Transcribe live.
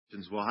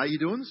Well, how you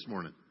doing this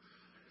morning?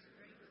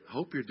 I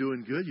hope you're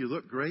doing good. You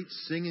look great,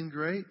 singing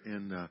great,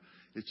 and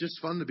it's just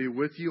fun to be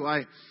with you.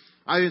 I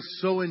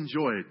so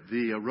enjoyed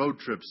the road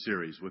trip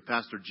series with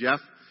Pastor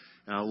Jeff.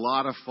 A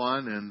lot of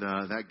fun, and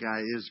that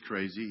guy is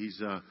crazy. He's,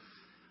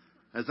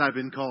 as I've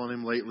been calling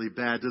him lately,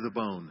 bad to the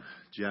bone.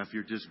 Jeff,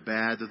 you're just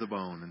bad to the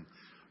bone. And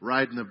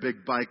riding a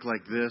big bike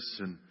like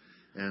this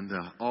and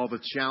all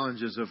the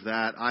challenges of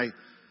that, I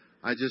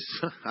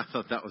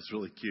thought that was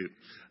really cute.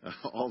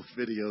 All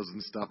the videos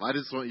and stuff. I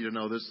just want you to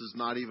know this is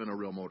not even a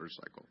real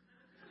motorcycle.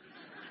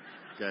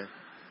 Okay?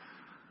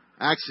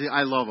 Actually,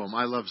 I love them.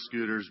 I love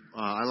scooters.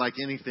 I like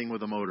anything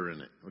with a motor in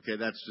it. Okay,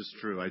 that's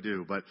just true. I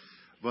do. But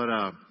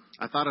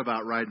I thought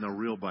about riding a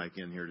real bike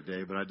in here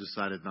today, but I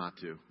decided not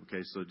to.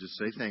 Okay, so just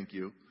say thank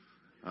you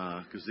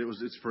because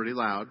it's pretty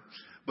loud.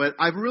 But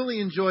I've really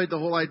enjoyed the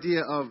whole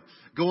idea of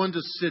going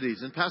to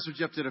cities. And Pastor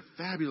Jeff did a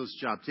fabulous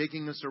job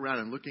taking us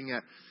around and looking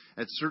at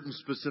certain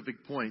specific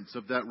points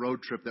of that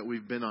road trip that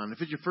we've been on.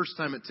 If it's your first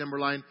time at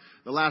Timberline,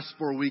 the last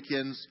 4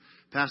 weekends,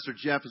 Pastor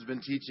Jeff has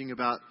been teaching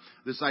about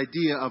this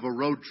idea of a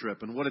road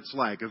trip and what it's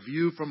like, a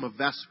view from a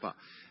Vespa,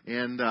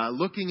 and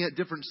looking at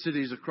different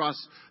cities across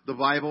the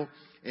Bible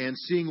and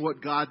seeing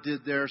what God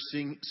did there,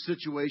 seeing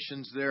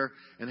situations there,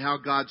 and how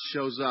God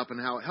shows up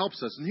and how it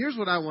helps us. And here's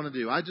what I want to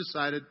do. I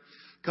decided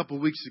a couple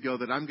of weeks ago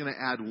that I'm going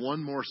to add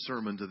one more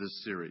sermon to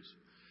this series.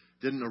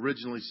 Didn't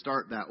originally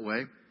start that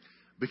way,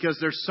 because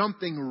there's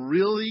something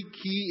really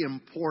key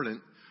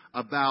important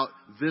about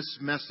this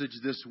message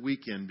this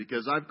weekend,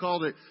 because I've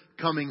called it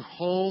Coming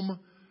Home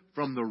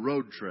from the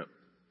Road Trip.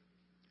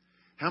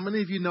 How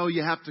many of you know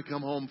you have to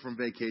come home from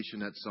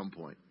vacation at some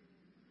point?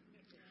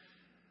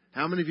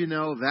 How many of you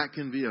know that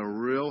can be a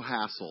real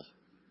hassle?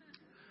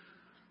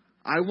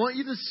 I want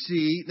you to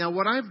see, now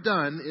what I've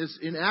done is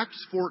in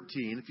Acts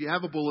 14, if you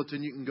have a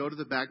bulletin, you can go to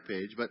the back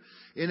page, but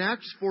in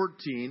Acts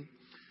 14,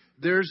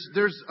 there's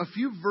a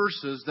few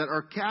verses that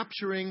are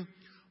capturing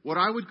what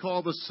I would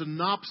call the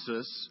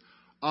synopsis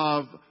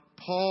of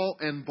Paul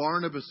and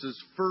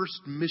Barnabas' first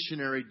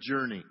missionary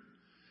journey.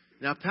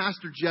 Now,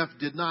 Pastor Jeff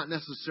did not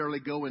necessarily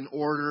go in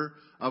order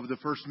of the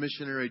first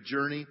missionary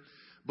journey,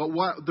 but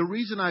the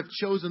reason I've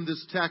chosen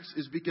this text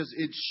is because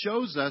it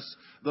shows us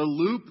the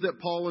loop that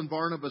Paul and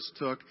Barnabas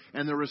took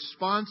and the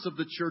response of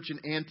the church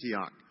in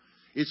Antioch.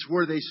 It's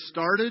where they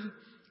started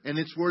and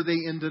it's where they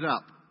ended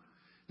up.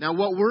 Now,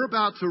 what we're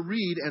about to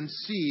read and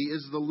see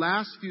is the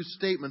last few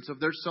statements of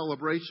their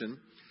celebration,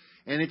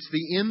 and it's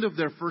the end of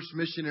their first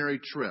missionary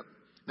trip.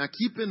 Now,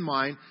 keep in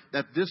mind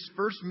that this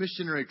first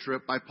missionary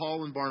trip by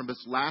Paul and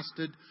Barnabas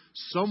lasted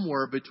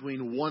somewhere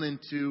between 1 and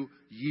 2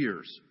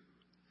 years.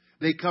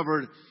 They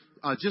covered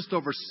just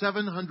over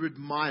 700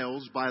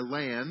 miles by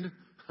land,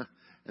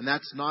 and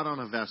that's not on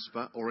a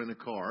Vespa or in a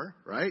car,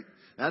 right?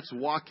 That's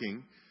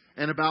walking,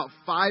 and about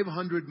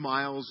 500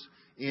 miles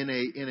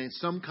in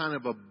some kind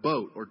of a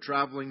boat or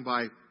traveling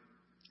by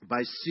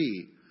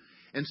sea.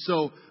 And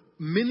so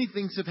many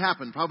things have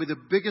happened. Probably the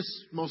biggest,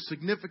 most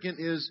significant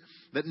is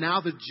that now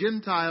the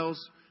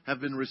Gentiles have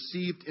been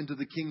received into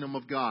the kingdom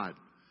of God.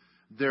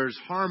 There's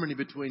harmony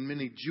between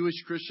many Jewish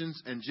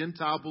Christians and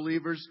Gentile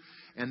believers,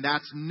 and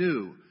that's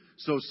new.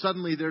 So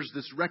suddenly there's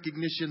this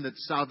recognition that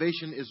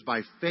salvation is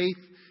by faith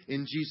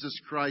in Jesus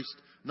Christ,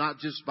 not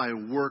just by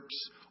works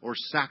or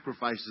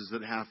sacrifices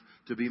that have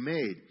to be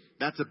made.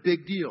 That's a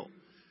big deal.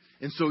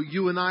 And so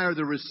you and I are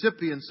the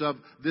recipients of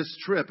this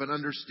trip and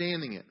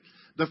understanding it.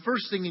 The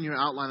first thing in your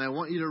outline I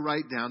want you to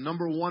write down,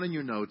 number 1 in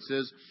your notes,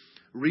 is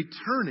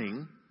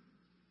returning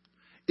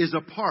is a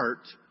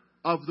part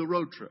of the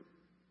road trip.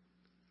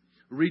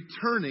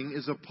 Returning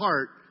is a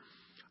part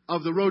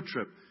of the road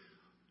trip.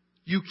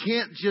 You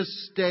can't just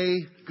stay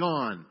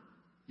gone.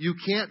 You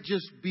can't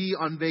just be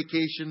on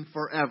vacation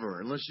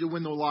forever unless you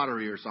win the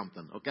lottery or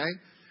something, okay?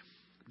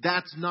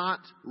 That's not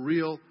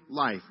real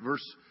life.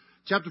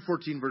 Chapter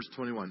 14, verse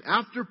 21.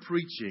 After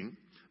preaching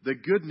the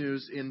good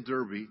news in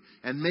Derby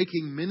and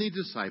making many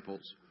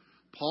disciples,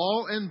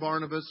 Paul and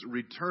Barnabas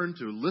returned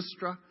to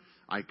Lystra,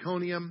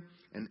 Iconium,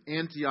 and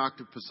Antioch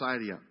of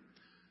Pisidia.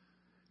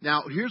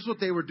 Now, here's what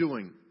they were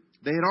doing.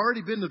 They had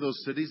already been to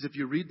those cities, if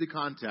you read the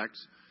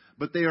context,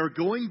 but they are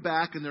going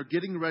back and they're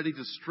getting ready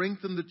to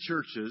strengthen the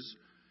churches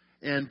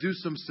and do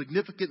some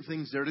significant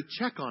things there to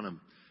check on them,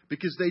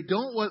 because they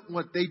don't want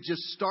what they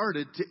just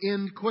started to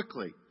end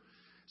quickly.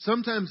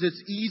 Sometimes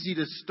it's easy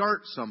to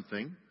start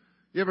something.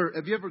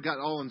 Have you ever got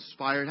all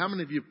inspired? How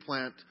many of you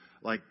plant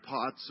like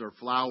pots or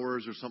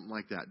flowers or something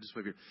like that? Just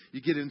figure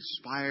you get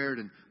inspired,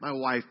 and my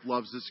wife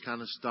loves this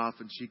kind of stuff,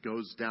 and she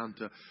goes down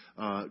to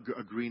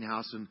a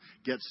greenhouse and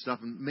gets stuff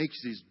and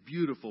makes these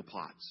beautiful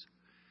pots.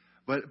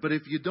 But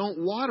if you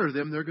don't water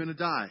them, they're going to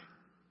die.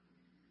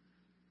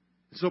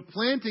 So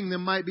planting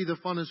them might be the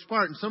funnest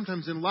part, and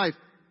sometimes in life,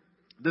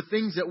 the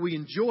things that we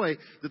enjoy,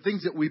 the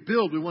things that we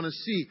build, we want to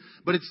see,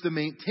 but it's the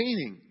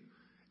maintaining.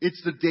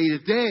 It's the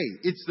day-to-day.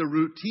 It's the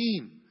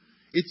routine.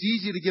 It's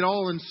easy to get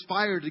all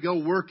inspired to go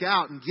work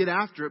out and get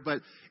after it, but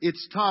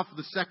it's tough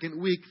the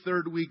second week,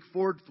 third week,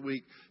 fourth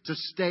week to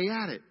stay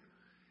at it.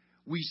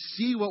 We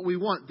see what we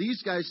want.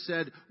 These guys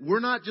said, we're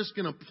not just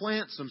going to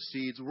plant some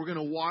seeds, we're going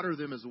to water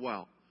them as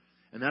well.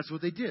 And that's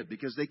what they did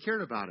because they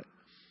cared about it.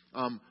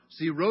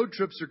 See, road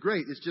trips are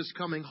great. It's just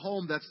coming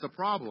home that's the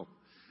problem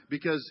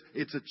because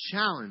it's a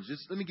challenge.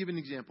 Let me give you an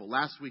example.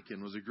 Last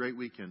weekend was a great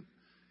weekend.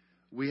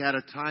 We had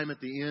a time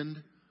at the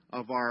end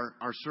of our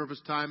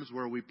service times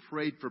where we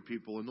prayed for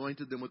people,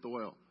 anointed them with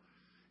oil.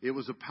 It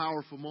was a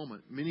powerful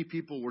moment. Many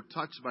people were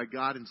touched by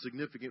God in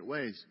significant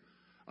ways.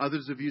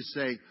 Others of you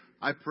say,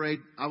 I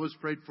was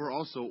prayed for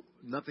also.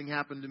 Nothing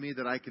happened to me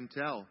that I can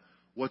tell.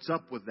 What's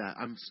up with that?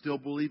 I'm still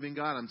believing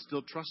God. I'm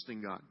still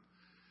trusting God.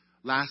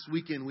 Last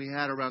weekend, we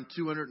had around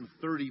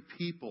 230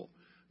 people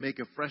make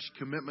a fresh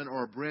commitment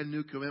or a brand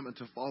new commitment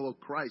to follow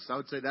Christ. I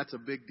would say that's a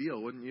big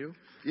deal, wouldn't you?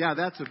 Yeah,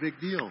 that's a big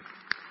deal.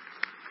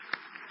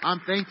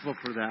 I'm thankful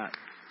for that.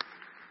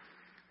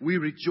 We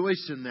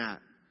rejoice in that.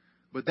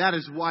 But that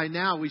is why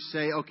now we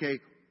say, okay,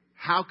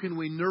 how can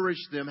we nourish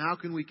them? How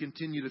can we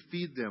continue to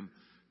feed them?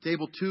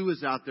 Table 2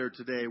 is out there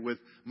today with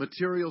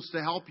materials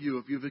to help you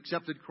if you've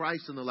accepted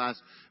Christ in the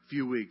last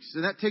few weeks.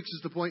 And that takes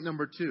us to point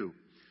number 2.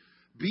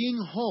 Being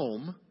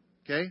home,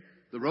 okay,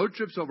 the road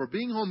trip's over.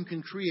 Being home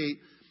can create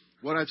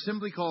what I've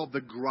simply called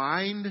the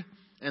grind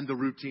and the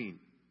routine.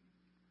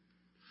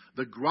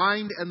 The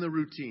grind and the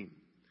routine.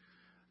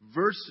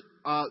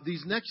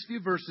 These next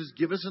few verses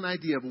give us an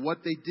idea of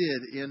what they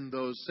did in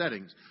those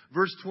settings.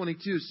 Verse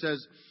 22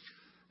 says,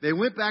 they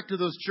went back to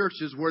those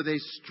churches where they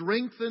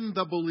strengthened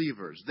the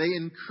believers. They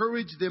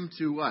encouraged them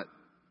to what?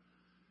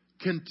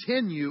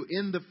 Continue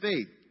in the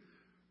faith.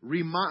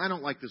 I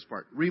don't like this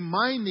part.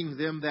 Reminding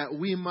them that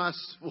we must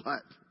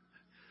what?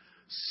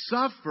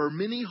 Suffer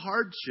many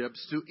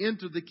hardships to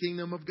enter the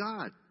kingdom of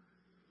God.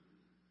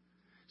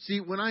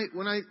 See, when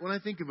I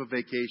think of a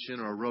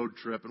vacation or a road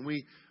trip, and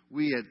we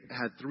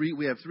have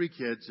 3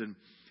 kids,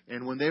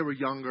 and when they were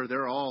younger,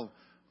 they're all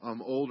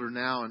older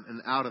now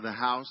and out of the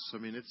house. I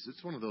mean,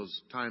 it's one of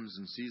those times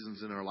and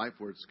seasons in our life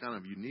where it's kind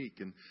of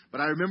unique.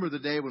 But I remember the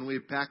day when we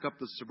pack up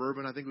the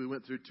Suburban. I think we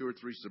went through 2 or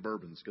 3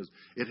 Suburbans because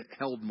it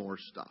held more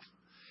stuff.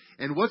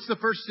 And what's the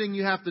first thing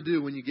you have to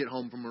do when you get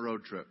home from a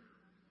road trip?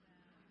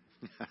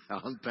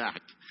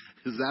 Unpack.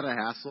 Is that a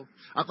hassle?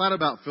 I thought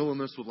about filling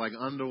this with like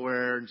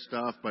underwear and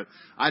stuff, but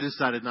I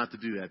decided not to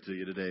do that to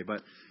you today.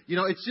 But,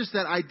 it's just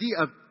that idea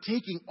of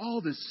taking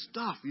all this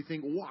stuff. You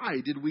think,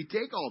 why did we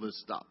take all this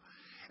stuff?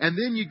 And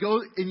then you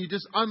go and you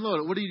just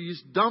unload it. What do? You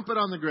just dump it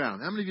on the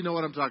ground. How many of you know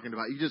what I'm talking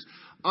about? You just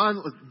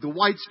the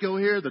whites go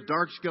here, the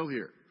darks go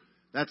here.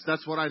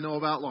 That's what I know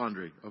about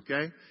laundry,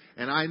 okay?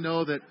 And I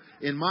know that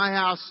in my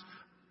house,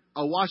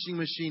 a washing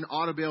machine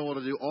ought to be able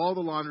to do all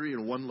the laundry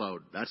in one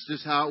load. That's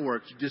just how it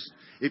works.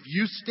 If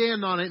you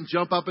stand on it and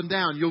jump up and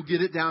down, you'll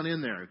get it down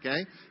in there,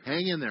 okay?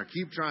 Hang in there.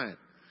 Keep trying.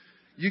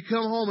 You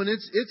come home and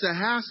it's a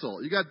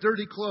hassle. You got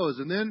dirty clothes,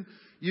 and then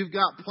you've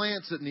got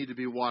plants that need to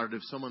be watered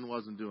if someone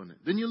wasn't doing it.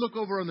 Then you look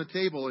over on the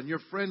table, and your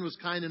friend was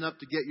kind enough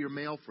to get your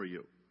mail for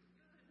you.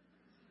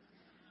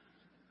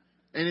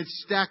 And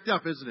it's stacked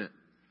up, isn't it?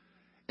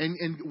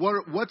 And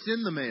what's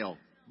in the mail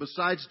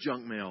besides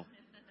junk mail?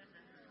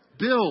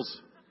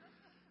 Bills.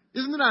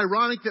 Isn't it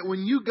ironic that when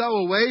you go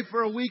away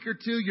for a week or 2,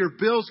 your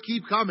bills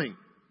keep coming?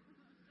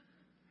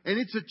 And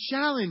it's a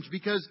challenge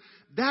because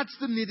that's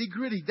the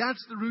nitty-gritty.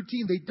 That's the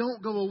routine. They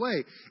don't go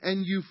away.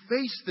 And you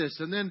face this.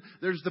 And then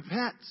there's the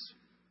pets.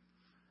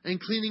 And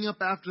cleaning up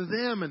after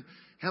them. And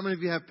how many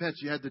of you have pets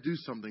you had to do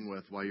something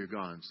with while you're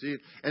gone? See?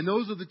 And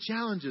those are the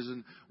challenges.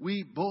 And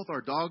both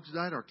our dogs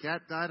died, our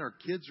cat died, our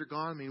kids are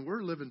gone. I mean,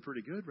 we're living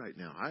pretty good right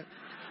now.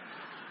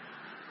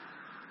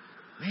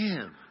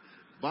 Man.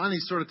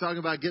 Bonnie's sort of talking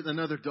about getting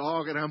another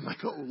dog, and I'm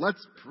like, oh,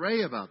 let's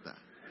pray about that.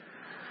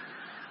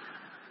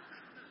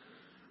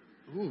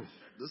 Ooh,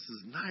 this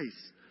is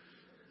nice.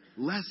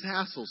 Less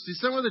hassle. See,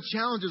 some of the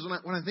challenges,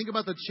 when I think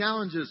about the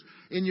challenges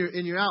in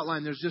your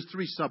outline, there's just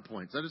 3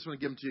 subpoints. I just want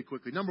to give them to you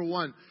quickly. Number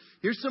 1,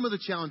 here's some of the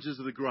challenges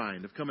of the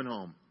grind, of coming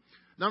home.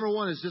 Number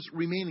 1 is just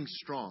remaining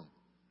strong.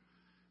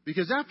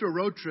 Because after a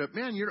road trip,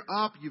 man, you're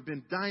up, you've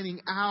been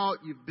dining out,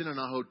 you've been in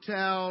a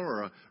hotel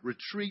or a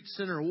retreat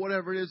center or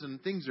whatever it is,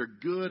 and things are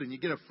good, and you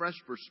get a fresh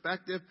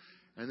perspective,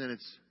 and then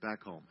it's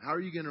back home. How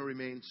are you going to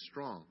remain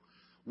strong?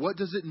 What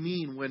does it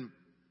mean when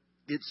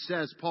it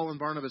says Paul and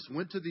Barnabas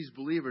went to these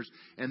believers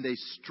and they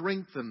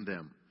strengthened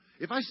them?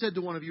 If I said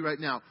to one of you right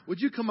now, would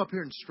you come up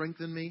here and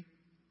strengthen me?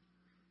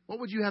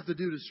 What would you have to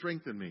do to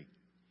strengthen me?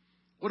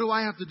 What do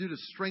I have to do to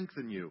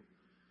strengthen you?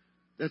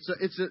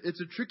 It's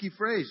a tricky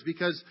phrase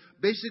because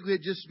basically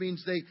it just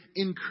means they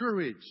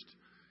encouraged.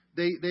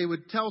 They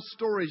would tell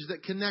stories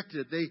that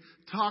connected. They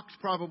talked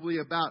probably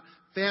about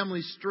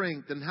family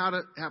strength and how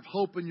to have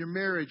hope in your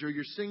marriage or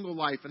your single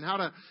life and how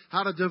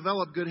to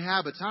develop good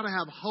habits, how to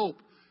have hope,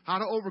 how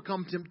to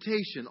overcome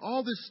temptation.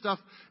 All this stuff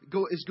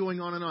is going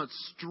on and on,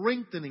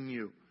 strengthening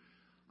you.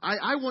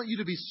 I want you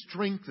to be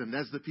strengthened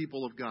as the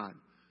people of God.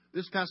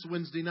 This past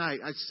Wednesday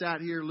night, I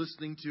sat here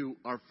listening to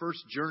our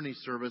first Journey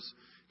service.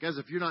 Guys,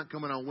 if you're not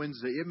coming on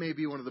Wednesday, it may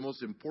be one of the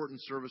most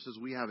important services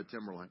we have at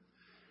Timberline.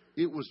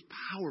 It was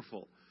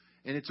powerful.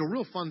 And it's a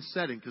real fun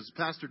setting because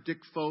Pastor Dick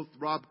Foth,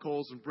 Rob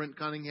Coles, and Brent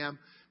Cunningham,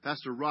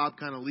 Pastor Rob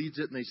kind of leads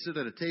it, and they sit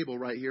at a table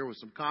right here with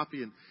some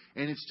coffee, and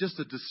it's just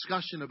a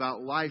discussion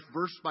about life,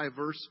 verse by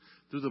verse,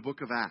 through the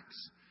book of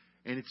Acts.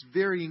 And it's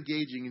very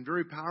engaging and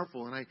very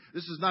powerful. And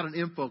this is not an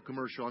info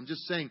commercial. I'm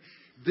just saying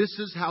this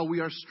is how we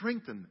are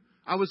strengthened.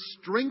 I was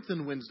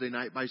strengthened Wednesday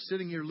night by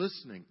sitting here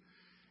listening.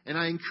 And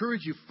I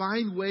encourage you,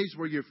 find ways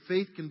where your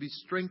faith can be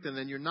strengthened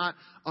and you're not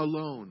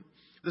alone.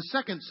 The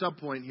second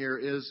subpoint here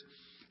is,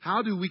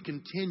 how do we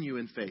continue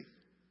in faith?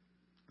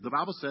 The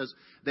Bible says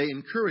they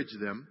encourage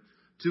them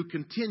to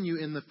continue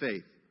in the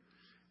faith.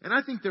 And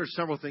I think there are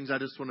several things I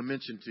just want to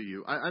mention to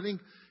you. I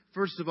think,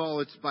 first of all,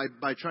 it's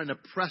by trying to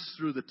press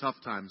through the tough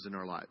times in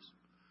our lives.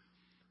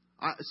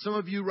 Some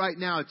of you right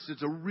now,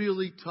 it's a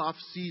really tough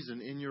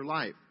season in your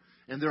life.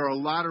 And there are a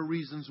lot of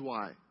reasons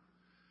why.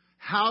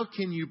 How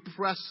can you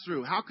press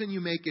through? How can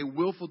you make a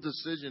willful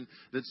decision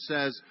that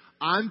says,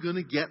 I'm going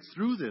to get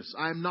through this.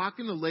 I'm not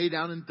going to lay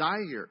down and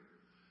die here.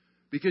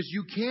 Because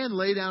you can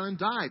lay down and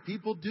die.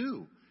 People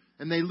do.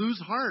 And they lose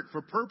heart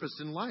for purpose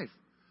in life.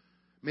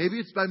 Maybe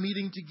it's by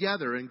meeting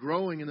together and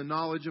growing in the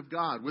knowledge of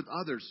God with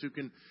others who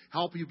can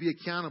help you be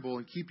accountable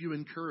and keep you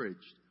encouraged.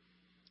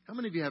 How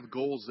many of you have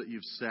goals that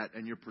you've set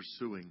and you're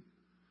pursuing?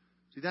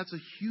 See, that's a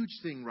huge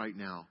thing right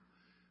now.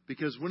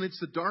 Because when it's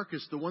the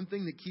darkest, the one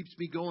thing that keeps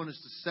me going is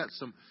to set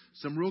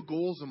some real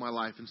goals in my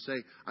life and say,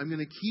 I'm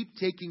going to keep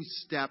taking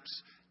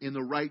steps in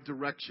the right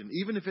direction,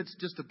 even if it's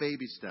just a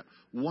baby step,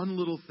 one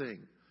little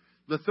thing.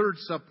 The third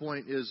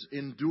subpoint is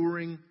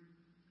enduring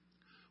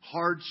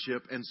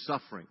hardship and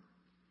suffering.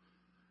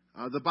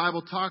 The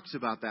Bible talks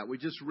about that. We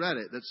just read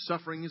it, that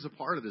suffering is a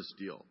part of this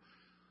deal.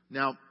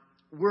 Now,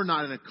 we're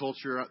not in a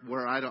culture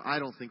where I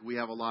don't think we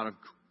have a lot of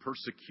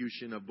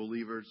persecution of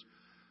believers.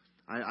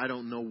 I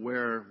don't know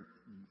where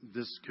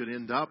this could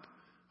end up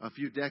a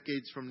few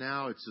decades from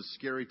now. It's a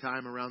scary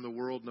time around the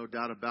world, no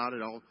doubt about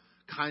it. All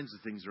kinds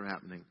of things are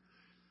happening.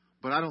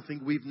 But I don't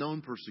think we've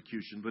known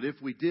persecution. But if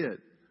we did,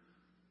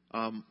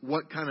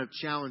 what kind of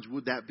challenge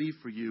would that be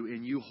for you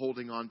in you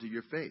holding on to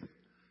your faith?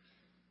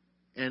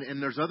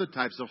 And there's other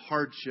types of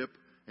hardship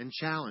and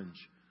challenge,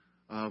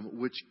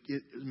 which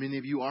many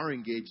of you are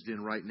engaged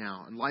in right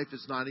now. And life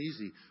is not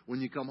easy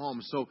when you come home.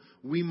 So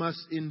we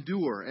must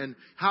endure. And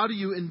how do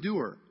you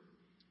endure?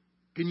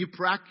 Can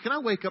I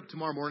wake up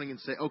tomorrow morning and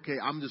say, okay,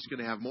 I'm just going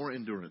to have more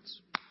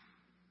endurance?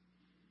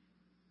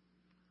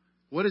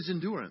 What is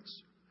endurance?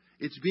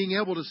 It's being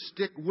able to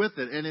stick with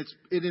it, and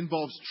it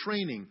involves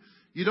training.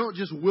 You don't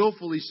just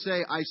willfully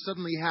say, I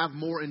suddenly have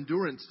more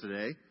endurance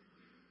today.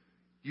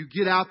 You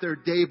get out there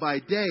day by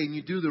day and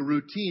you do the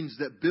routines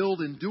that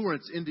build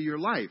endurance into your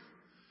life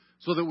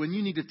so that when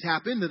you need to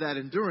tap into that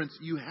endurance,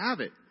 you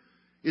have it.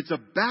 It's a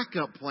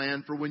backup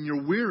plan for when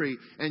you're weary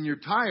and you're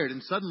tired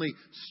and suddenly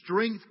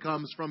strength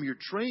comes from your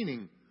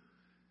training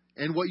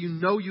and what you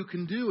know you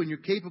can do and you're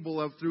capable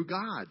of through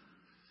God.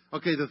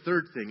 Okay, the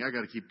third thing. I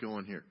got to keep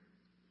going here.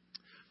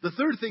 The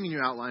third thing in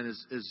your outline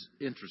is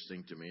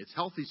interesting to me. It's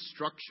healthy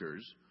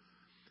structures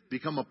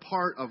become a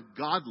part of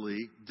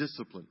godly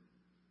discipline.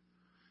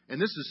 And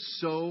this is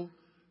so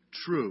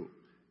true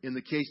in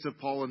the case of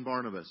Paul and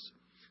Barnabas.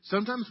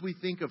 Sometimes we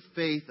think of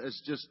faith as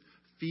just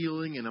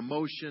feeling and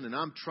emotion, and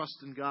I'm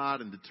trusting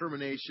God and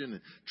determination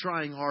and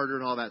trying harder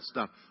and all that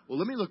stuff. Well,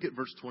 let me look at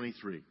verse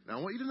 23. Now,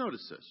 I want you to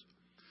notice this.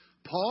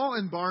 Paul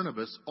and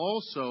Barnabas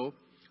also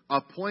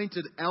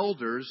appointed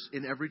elders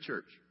in every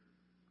church.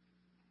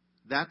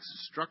 That's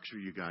structure,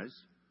 you guys.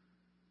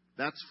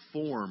 That's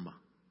form.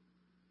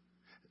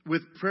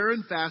 With prayer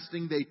and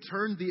fasting, they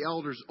turned the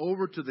elders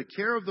over to the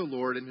care of the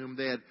Lord in whom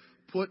they had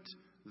put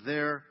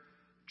their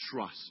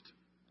trust.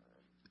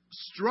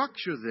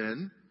 Structure,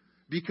 then,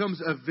 becomes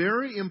a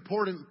very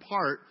important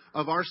part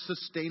of our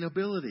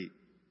sustainability.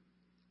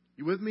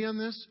 You with me on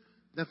this?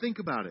 Now think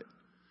about it.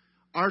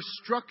 Our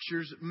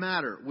structures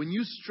matter. When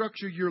you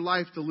structure your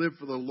life to live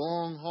for the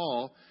long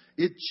haul,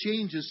 it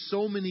changes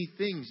so many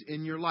things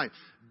in your life.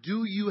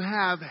 Do you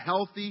have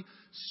healthy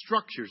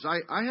structures?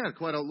 I had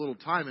quite a little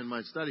time in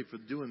my study for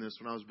doing this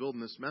when I was building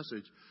this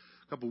message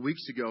a couple of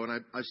weeks ago,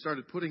 and I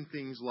started putting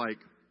things like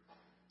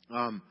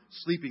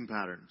sleeping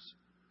patterns.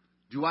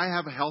 Do I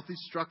have a healthy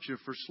structure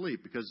for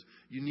sleep? Because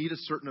you need a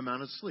certain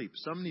amount of sleep.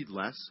 Some need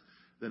less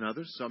than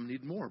others. Some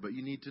need more, but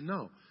you need to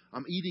know.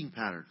 Eating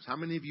patterns. How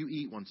many of you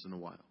eat once in a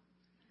while?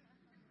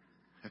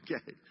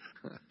 Okay.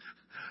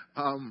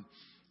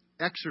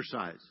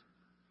 Exercise,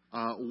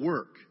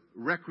 work,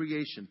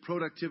 recreation,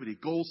 productivity,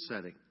 goal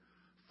setting,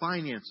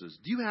 finances.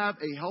 Do you have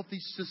a healthy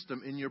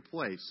system in your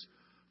place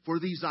for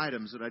these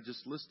items that I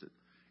just listed?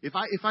 If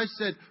I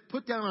said,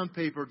 put down on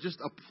paper just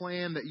a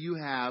plan that you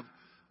have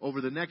over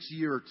the next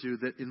year or two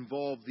that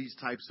involve these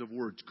types of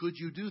words, could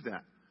you do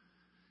that?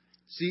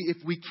 See, if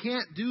we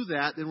can't do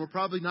that, then we're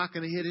probably not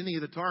going to hit any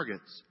of the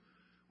targets.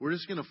 We're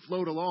just going to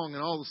float along,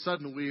 and all of a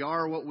sudden we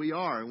are what we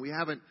are, and we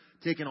haven't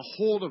taken a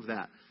hold of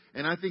that.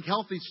 And I think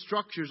healthy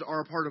structures are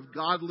a part of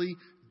godly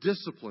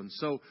discipline.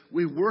 So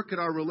we work at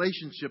our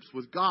relationships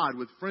with God,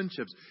 with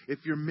friendships. If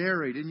you're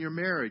married, in your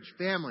marriage,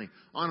 family,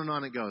 on and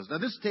on it goes. Now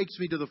this takes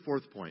me to the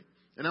fourth point.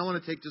 And I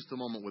want to take just a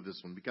moment with this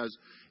one because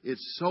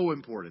it's so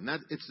important.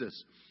 It's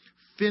this.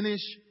 Finish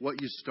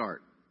what you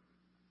start.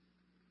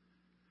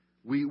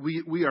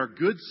 We are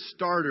good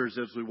starters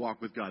as we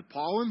walk with God.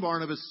 Paul and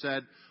Barnabas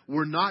said,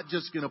 we're not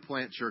just going to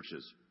plant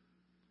churches.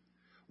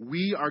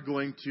 We are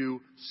going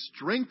to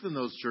strengthen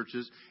those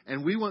churches,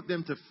 and we want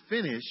them to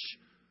finish,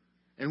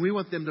 and we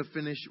want them to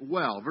finish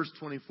well. Verse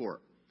 24.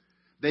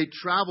 They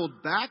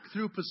traveled back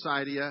through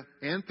Pisidia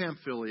and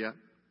Pamphylia.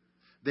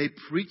 They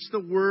preached the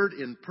word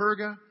in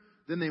Perga.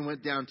 Then they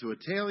went down to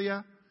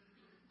Italia.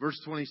 Verse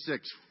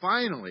 26.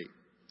 Finally,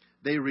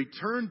 they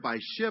returned by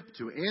ship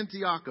to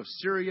Antioch of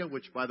Syria,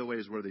 which, by the way,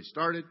 is where they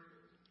started,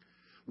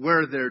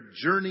 where their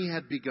journey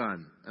had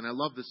begun. And I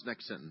love this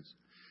next sentence.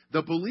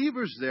 The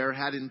believers there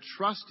had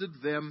entrusted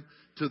them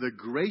to the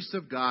grace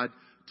of God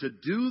to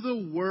do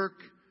the work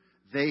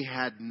they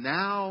had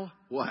now,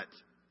 what?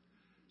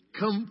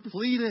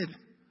 Completed.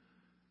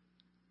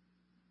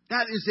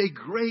 That is a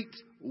great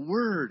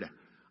word.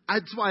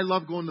 That's why I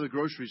love going to the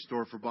grocery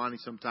store for Bonnie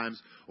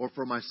sometimes, or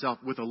for myself,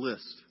 with a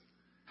list.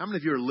 How many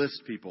of you are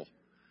list people?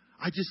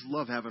 I just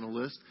love having a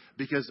list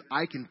because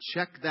I can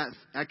check that.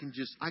 I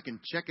can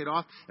check it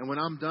off. And when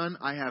I'm done,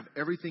 I have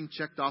everything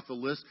checked off the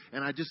list.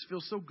 And I just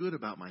feel so good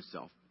about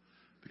myself.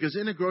 Because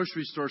in a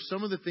grocery store,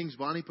 some of the things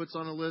Bonnie puts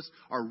on a list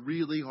are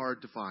really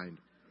hard to find.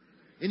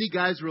 Any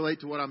guys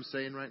relate to what I'm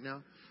saying right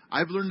now?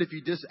 I've learned if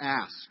you just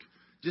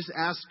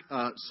ask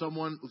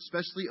someone,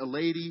 especially a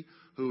lady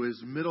who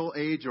is middle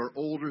age or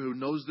older, who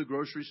knows the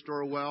grocery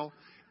store well,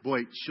 boy,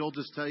 she'll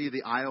just tell you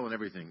the aisle and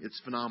everything.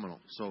 It's phenomenal.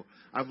 So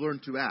I've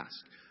learned to ask.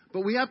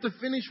 But we have to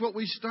finish what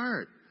we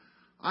start.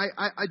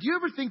 Do you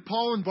ever think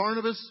Paul and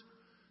Barnabas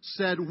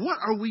said, what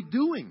are we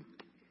doing?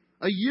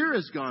 A year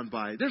has gone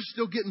by. They're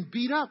still getting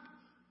beat up.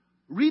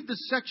 Read the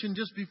section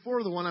just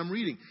before the one I'm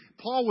reading.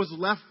 Paul was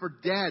left for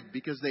dead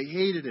because they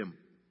hated him.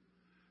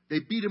 They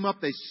beat him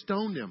up. They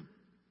stoned him.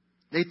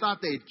 They thought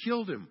they had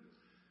killed him.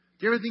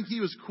 Do you ever think he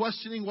was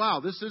questioning, wow,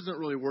 this isn't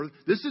really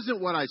this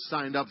isn't what I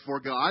signed up for,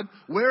 God.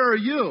 Where are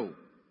you?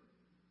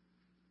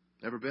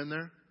 Ever been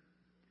there?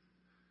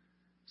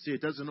 See,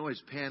 it doesn't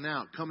always pan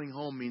out. Coming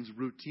home means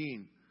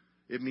routine.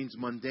 It means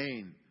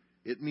mundane.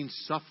 It means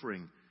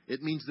suffering.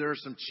 It means there are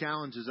some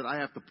challenges that I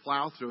have to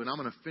plow through, and I'm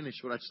going to finish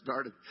what I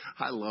started.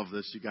 I love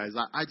this, you guys.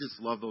 I just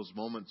love those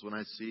moments when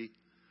I see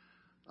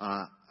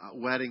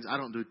weddings. I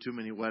don't do too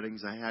many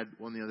weddings. I had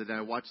one the other day.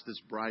 I watched this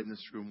bride in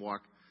this room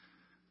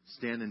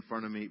stand in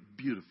front of me.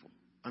 Beautiful.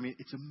 I mean,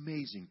 it's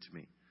amazing to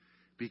me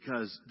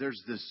because there's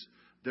this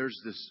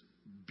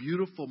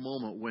beautiful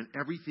moment when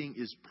everything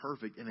is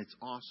perfect and it's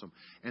awesome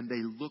and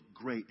they look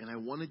great. And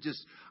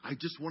I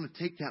just want to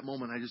take that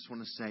moment. I just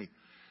want to say,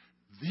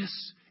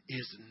 this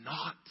is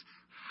not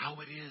how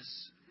it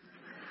is.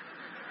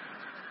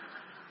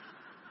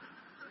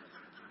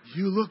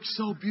 You look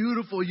so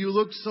beautiful. You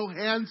look so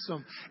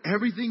handsome.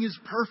 Everything is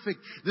perfect.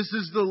 This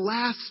is the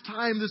last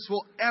time this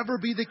will ever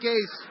be the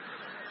case.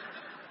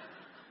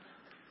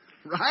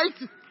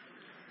 Right?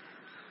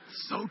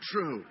 So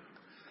true.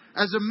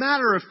 As a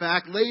matter of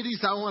fact,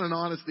 ladies, I want an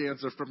honest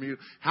answer from you.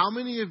 How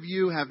many of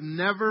you have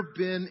never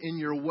been in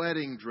your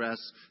wedding dress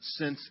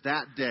since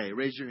that day?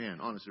 Raise your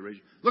hand.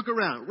 Honestly, look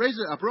around. Raise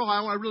it up real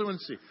high. I really want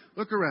to see.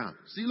 Look around.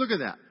 See, look at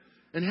that.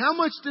 And how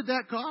much did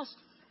that cost?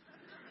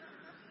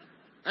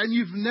 And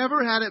you've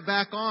never had it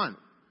back on.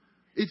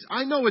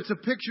 I know it's a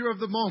picture of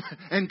the moment.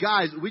 And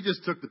guys, we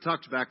just took the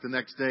tux back the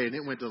next day and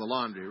it went to the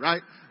laundry,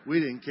 right? We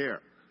didn't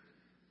care.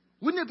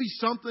 Wouldn't it be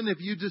something if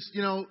you just,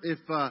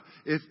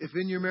 if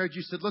in your marriage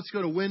you said, let's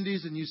go to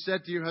Wendy's, and you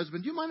said to your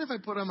husband, do you mind if I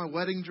put on my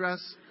wedding dress?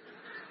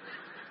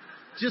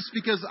 Just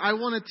because I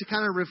wanted to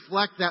kind of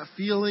reflect that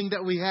feeling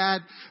that we had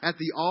at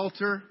the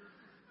altar.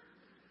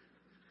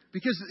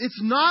 Because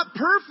it's not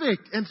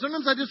perfect. And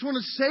sometimes I just want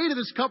to say to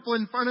this couple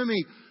in front of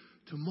me,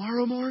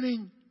 tomorrow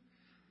morning,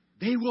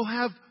 they will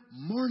have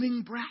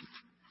morning breath.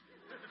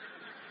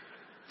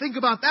 Think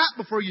about that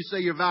before you say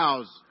your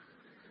vows.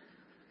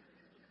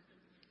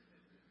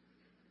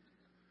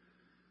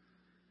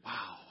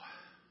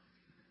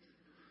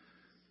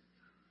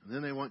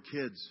 And then they want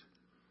kids.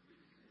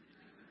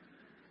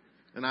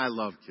 And I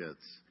love kids.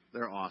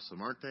 They're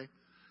awesome, aren't they?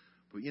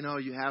 But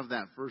you have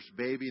that first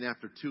baby, and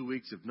after 2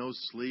 weeks of no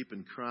sleep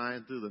and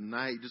crying through the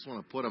night, you just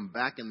want to put them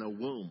back in the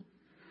womb.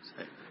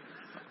 Say,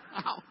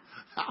 how?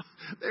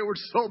 They were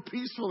so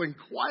peaceful and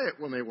quiet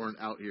when they weren't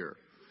out here.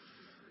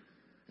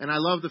 And I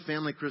love the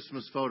family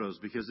Christmas photos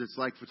because it's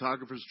like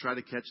photographers try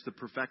to catch the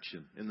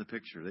perfection in the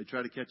picture. They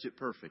try to catch it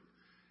perfect.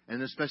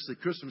 And especially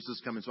Christmas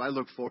is coming, so I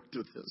look forward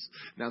to this.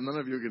 Now, none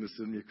of you are going to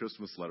send me a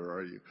Christmas letter,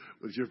 are you?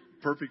 With your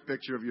perfect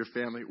picture of your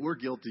family. We're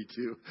guilty,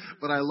 too.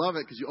 But I love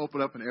it because you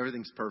open up and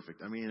everything's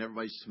perfect. I mean,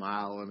 everybody's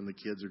smiling and the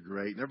kids are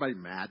great. And everybody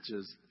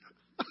matches.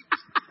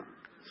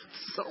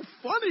 So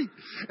funny.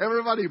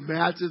 Everybody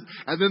matches.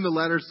 And then the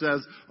letter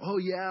says, oh,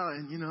 yeah,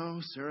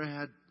 and, Sarah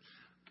had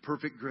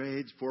perfect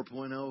grades,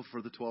 4.0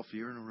 for the 12th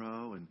year in a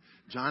row. And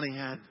Johnny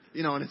had,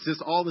 and it's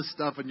just all this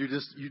stuff. And you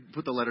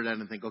put the letter down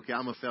and think, okay,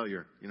 I'm a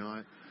failure.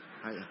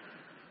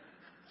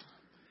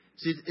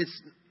 See,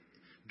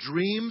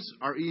 dreams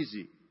are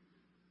easy.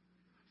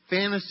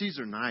 Fantasies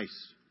are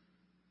nice.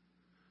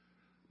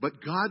 But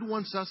God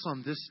wants us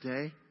on this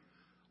day,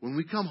 when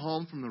we come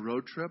home from the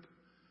road trip,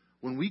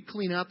 when we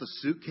clean out the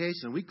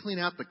suitcase and we clean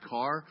out the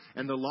car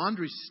and the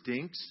laundry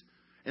stinks,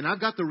 and I've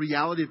got the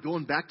reality of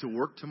going back to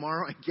work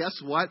tomorrow, and guess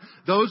what?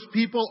 Those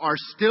people are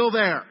still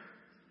there.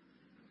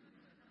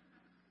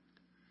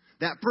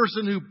 That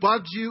person who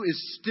bugged you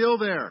is still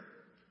there.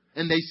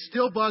 And they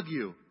still bug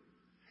you.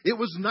 It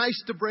was nice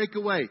to break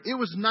away. It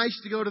was nice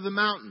to go to the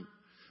mountain.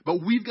 But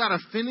we've got to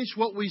finish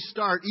what we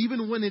start,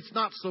 even when it's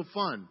not so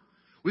fun.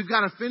 We've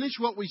got to finish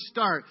what we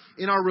start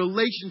in our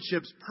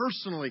relationships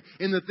personally,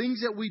 in the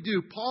things that we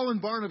do. Paul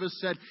and Barnabas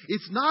said,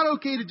 it's not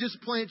okay to just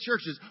plant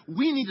churches.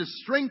 We need to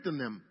strengthen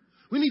them.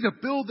 We need to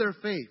build their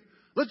faith.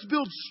 Let's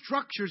build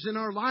structures in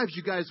our lives,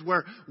 you guys,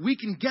 where we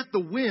can get the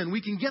win.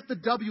 We can get the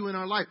W in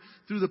our life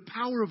through the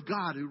power of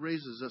God who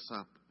raises us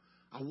up.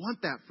 I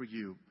want that for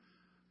you.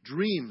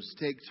 Dreams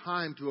take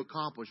time to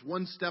accomplish,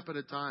 one step at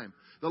a time.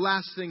 The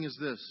last thing is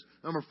this,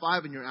 number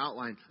 5 in your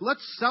outline.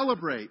 Let's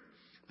celebrate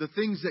the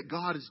things that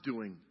God is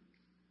doing.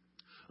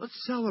 Let's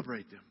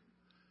celebrate them.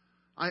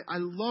 I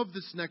love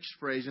this next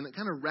phrase, and it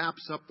kind of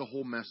wraps up the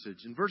whole message.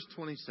 In verse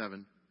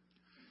 27,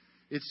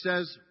 it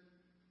says,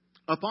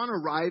 upon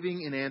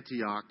arriving in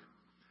Antioch,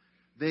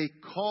 they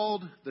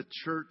called the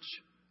church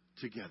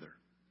together.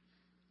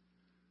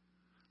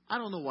 I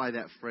don't know why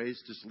that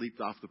phrase just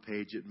leaped off the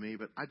page at me,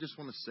 but I just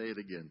want to say it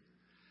again.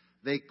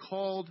 They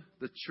called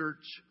the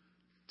church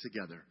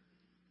together.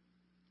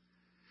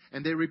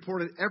 And they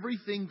reported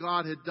everything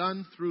God had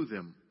done through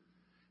them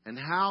and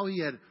how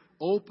He had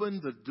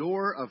opened the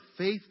door of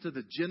faith to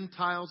the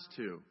Gentiles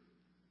too.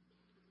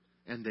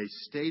 And they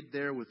stayed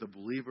there with the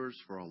believers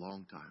for a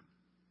long time.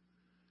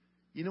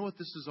 You know what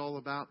this is all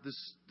about,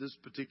 this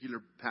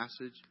particular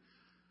passage?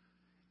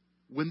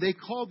 When they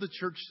called the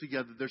church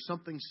together, there's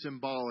something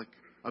symbolic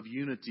of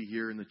unity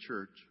here in the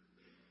church.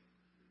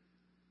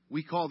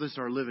 We call this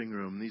our living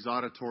room, these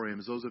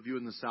auditoriums. Those of you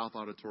in the South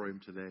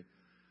Auditorium today,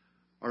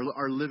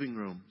 our living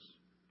rooms.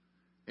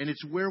 And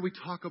it's where we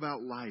talk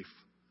about life.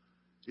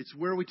 It's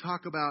where we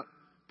talk about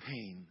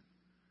pain.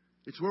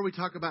 It's where we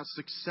talk about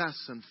success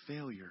and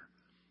failure.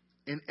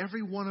 And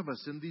every one of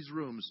us in these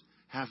rooms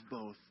have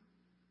both.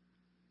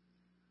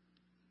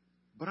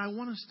 But I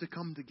want us to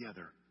come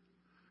together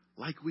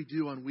like we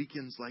do on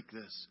weekends like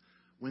this,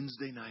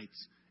 Wednesday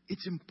nights.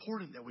 It's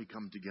important that we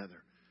come together.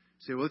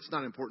 You say, well, it's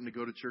not important to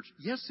go to church.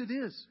 Yes, it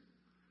is.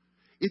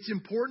 It's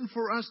important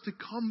for us to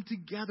come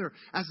together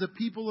as a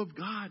people of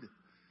God,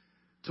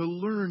 to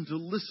learn, to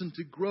listen,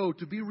 to grow,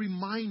 to be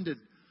reminded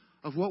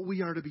of what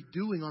we are to be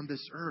doing on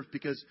this earth,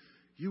 because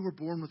you were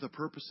born with a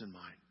purpose in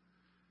mind.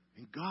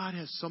 And God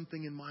has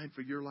something in mind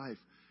for your life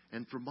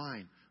and for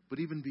mine. But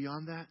even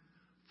beyond that,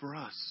 for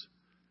us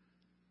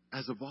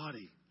as a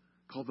body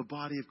called the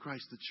body of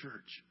Christ, the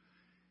church.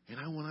 And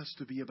I want us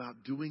to be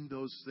about doing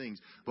those things.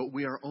 But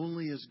we are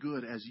only as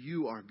good as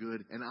you are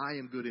good, and I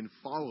am good in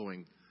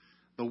following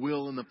the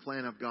will and the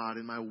plan of God,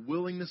 and my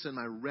willingness and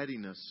my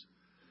readiness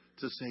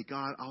to say,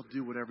 God, I'll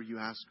do whatever you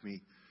ask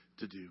me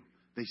to do.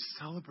 They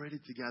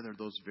celebrated together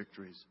those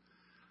victories.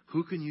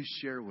 Who can you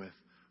share with?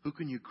 Who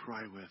can you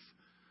cry with?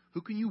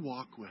 Who can you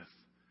walk with?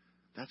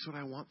 That's what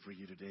I want for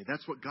you today.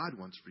 That's what God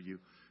wants for you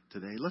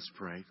today. Let's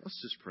pray.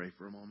 Let's just pray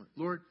for a moment.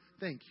 Lord,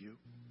 thank you.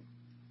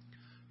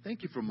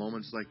 Thank you for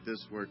moments like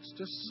this where it's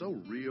just so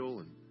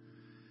real.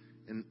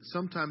 And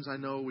sometimes I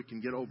know we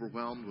can get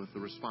overwhelmed with the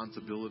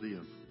responsibility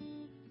of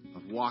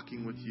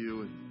walking with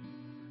you and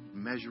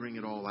measuring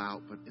it all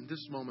out. But in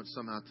this moment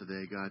somehow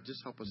today, God,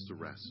 just help us to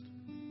rest.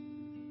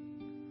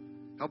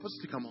 Help us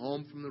to come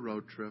home from the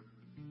road trip,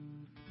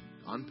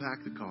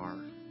 unpack the car,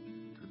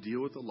 to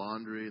deal with the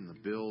laundry and the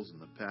bills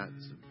and the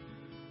pets,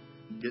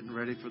 and getting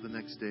ready for the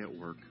next day at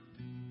work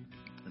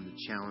and the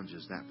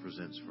challenges that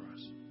presents for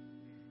us.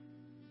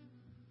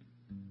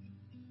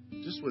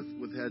 Just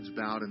with heads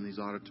bowed in these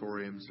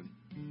auditoriums and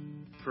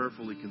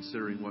prayerfully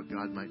considering what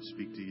God might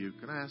speak to you,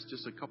 can I ask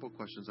just a couple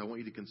questions I want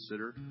you to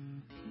consider?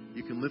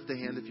 You can lift a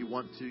hand if you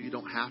want to. You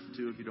don't have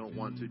to if you don't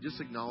want to.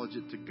 Just acknowledge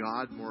it to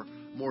God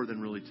more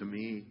than really to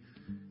me.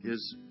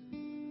 Is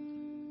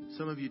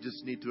some of you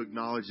just need to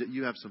acknowledge that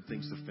you have some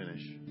things to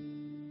finish.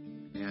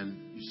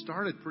 And you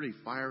started pretty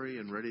fiery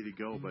and ready to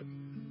go,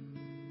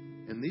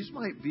 and these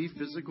might be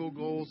physical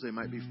goals, they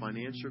might be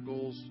financial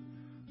goals.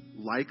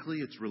 Likely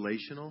it's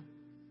relational.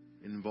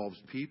 It involves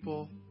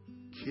people,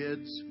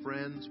 kids,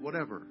 friends,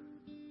 whatever.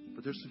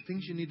 But there's some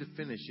things you need to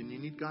finish, and you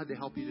need God to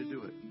help you to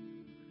do it.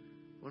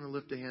 Want to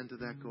lift a hand to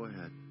that? Go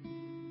ahead.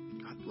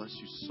 God bless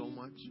you so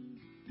much.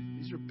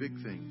 These are big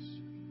things.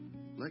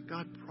 Let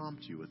God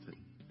prompt you with it.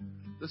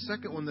 The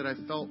second one that I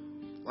felt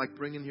like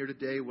bringing here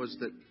today was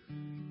that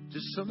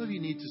just some of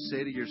you need to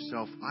say to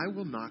yourself, I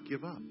will not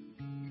give up.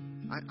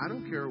 I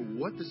don't care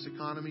what this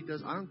economy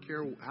does. I don't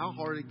care how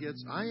hard it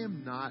gets. I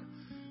am not.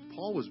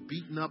 Paul was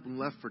beaten up and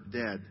left for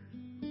dead.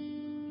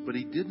 But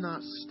he did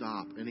not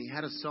stop. And he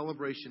had a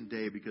celebration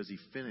day because he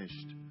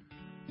finished.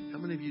 How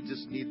many of you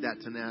just need that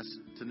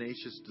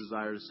tenacious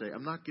desire to say,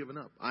 I'm not giving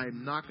up. I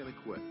am not going to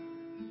quit.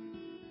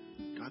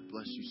 God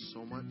bless you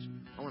so much.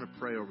 I want to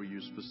pray over you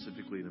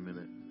specifically in a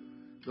minute.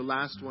 The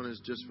last one is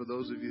just for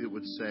those of you that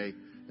would say,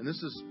 and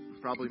this is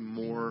probably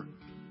more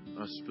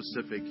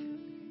specific,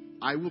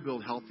 I will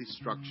build healthy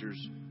structures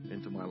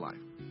into my life.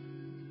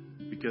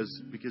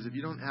 Because if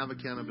you don't have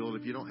accountability,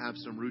 if you don't have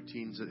some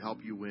routines that help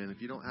you win,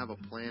 if you don't have a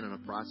plan and a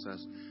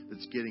process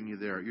that's getting you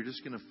there, you're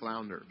just going to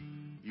flounder.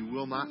 You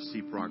will not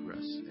see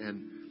progress.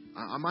 And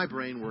my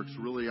brain works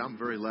really, I'm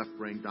very left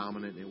brain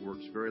dominant. It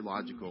works very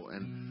logical.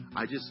 And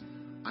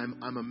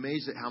I'm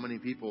amazed at how many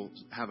people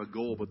have a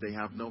goal, but they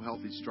have no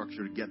healthy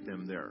structure to get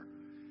them there.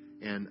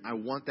 And I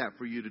want that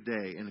for you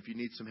today. And if you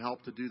need some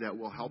help to do that,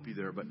 we'll help you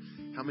there. But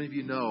how many of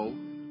you know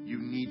you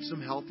need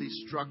some healthy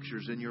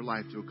structures in your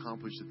life to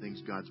accomplish the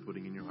things God's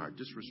putting in your heart?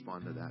 Just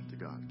respond to that to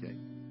God, okay?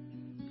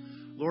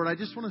 Lord, I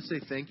just want to say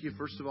thank you,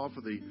 first of all,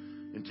 for the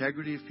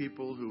integrity of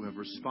people who have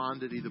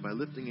responded either by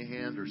lifting a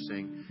hand or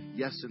saying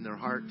yes in their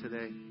heart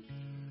today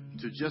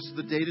to just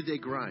the day-to-day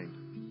grind.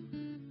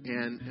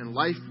 And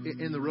life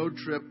in the road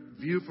trip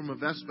view from a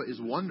Vespa is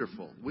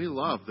wonderful. We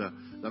love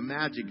the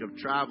magic of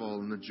travel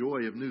and the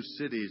joy of new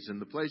cities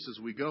and the places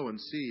we go and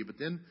see. But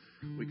then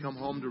we come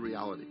home to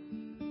reality.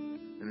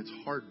 And it's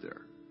hard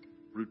there.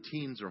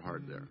 Routines are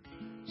hard there.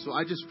 So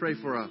I just pray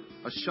for a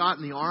shot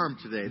in the arm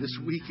today. This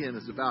weekend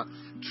is about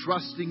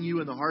trusting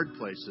you in the hard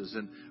places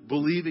and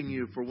believing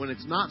you for when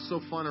it's not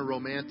so fun or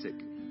romantic.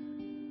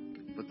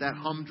 But that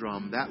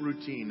humdrum, that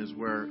routine is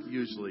where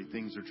usually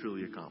things are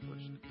truly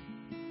accomplished.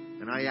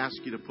 And I ask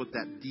you to put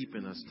that deep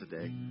in us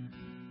today.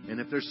 And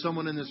if there's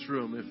someone in this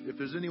room, if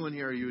there's anyone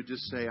here, you would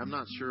just say, I'm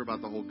not sure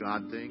about the whole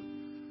God thing.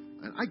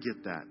 And I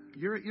get that.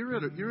 You're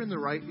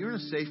in a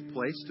safe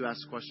place to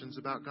ask questions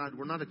about God.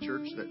 We're not a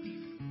church that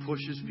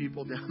pushes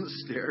people down the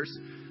stairs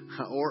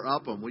or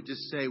up them. We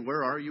just say,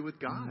 where are you with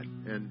God?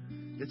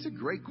 And it's a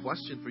great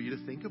question for you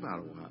to think about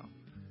a while.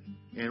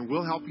 And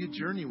we'll help you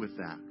journey with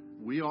that.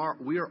 We are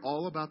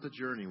all about the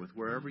journey with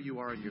wherever you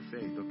are in your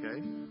faith,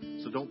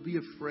 okay? So don't be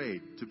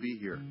afraid to be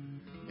here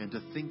and to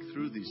think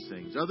through these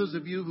things. Others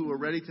of you who are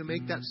ready to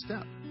make that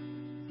step,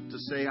 to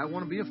say, I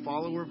want to be a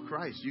follower of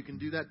Christ. You can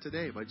do that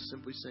today by just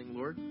simply saying,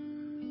 Lord,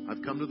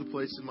 I've come to the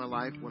place in my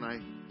life when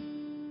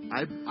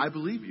I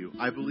believe you.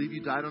 I believe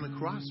you died on a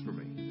cross for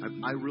me.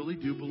 I really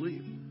do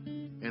believe.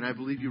 And I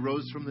believe you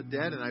rose from the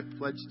dead, and I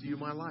pledge to you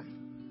my life.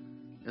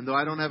 And though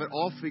I don't have it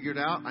all figured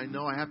out, I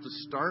know I have to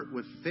start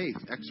with faith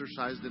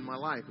exercised in my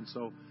life. And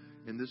so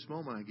in this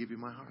moment, I give you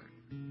my heart.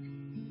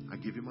 I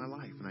give you my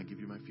life, and I give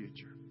you my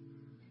future.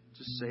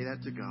 Just say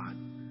that to God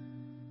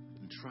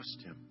and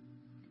trust Him.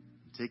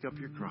 Take up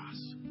your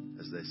cross,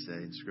 as they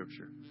say in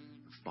Scripture,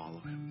 and follow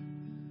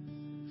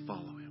Him.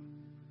 Follow Him.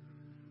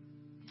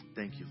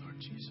 Thank you, Lord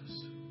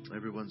Jesus.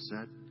 Everyone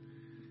said,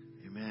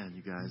 amen.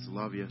 You guys,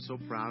 love you. So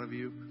proud of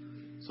you.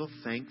 So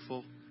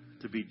thankful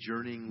to be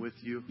journeying with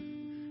you.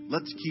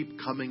 Let's keep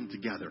coming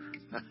together.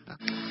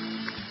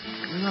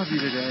 We love you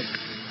today.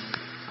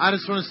 I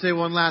just want to say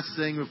one last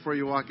thing before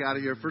you walk out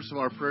of here. First of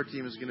all, our prayer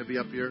team is going to be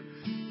up here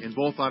in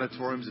both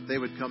auditoriums. If they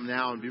would come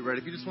now and be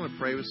ready. If you just want to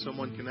pray with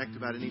someone, connect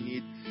about any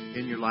need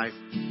in your life.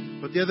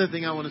 But the other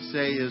thing I want to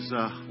say is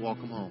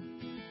welcome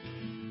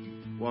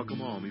home. Welcome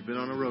home. You've been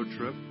on a road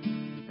trip.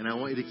 And I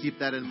want you to keep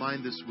that in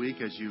mind this week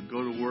as you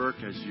go to work,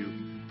 as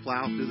you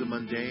plow through the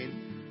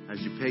mundane, as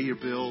you pay your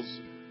bills.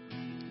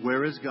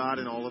 Where is God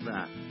in all of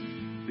that?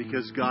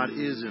 Because God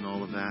is in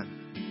all of that.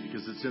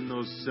 Because it's in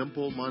those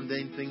simple,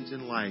 mundane things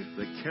in life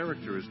that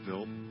character is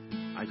built.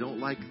 I don't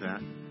like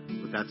that,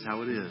 but that's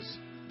how it is.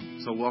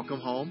 So welcome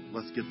home.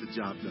 Let's get the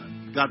job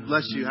done. God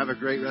bless you. Have a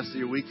great rest of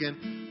your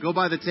weekend. Go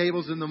by the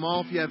tables in the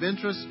mall if you have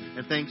interest.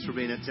 And thanks for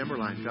being at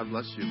Timberline. God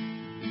bless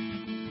you.